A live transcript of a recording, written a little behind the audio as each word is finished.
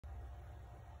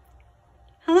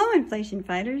Hello, inflation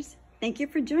fighters. Thank you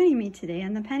for joining me today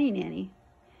on the Penny Nanny.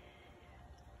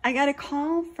 I got a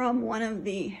call from one of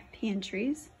the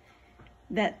pantries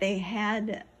that they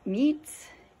had meats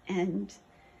and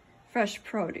fresh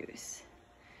produce.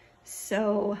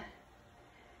 So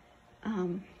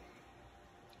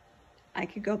I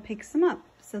could go pick some up.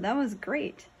 So that was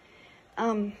great.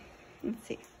 Let's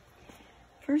see.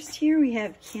 First here we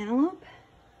have Cantaloupe.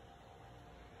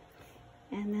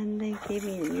 And then they gave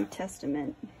me a New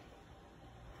Testament.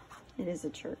 It is a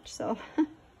church, so.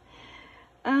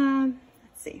 Let's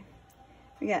see.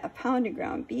 We got a pound of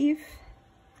ground beef,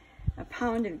 a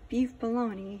pound of beef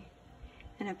bologna,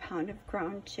 and a pound of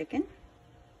ground chicken.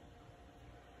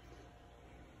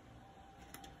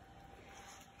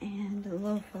 And a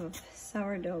loaf of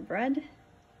sourdough bread.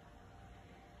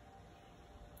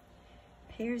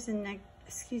 Pears and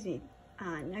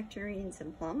nectarines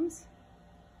and plums.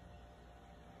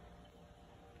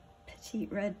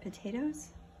 Petite red potatoes.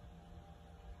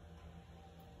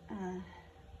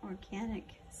 Organic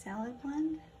salad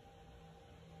blend.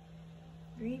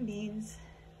 Green beans.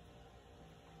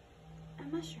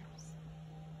 And mushrooms.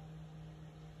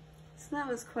 So that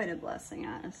was quite a blessing,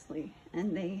 honestly.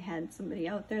 And they had somebody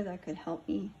out there that could help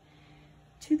me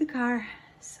to the car.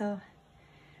 So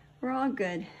we're all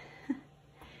good.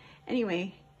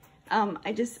 Anyway,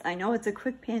 I know it's a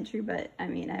quick pantry, but I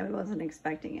mean, I wasn't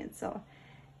expecting it. So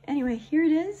anyway, here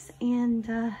it is. And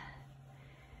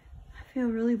I feel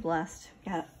really blessed.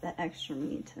 Got that extra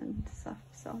meat and stuff.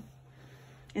 So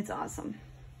it's awesome.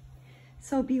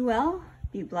 So be well,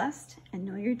 be blessed, and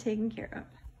know you're taken care of.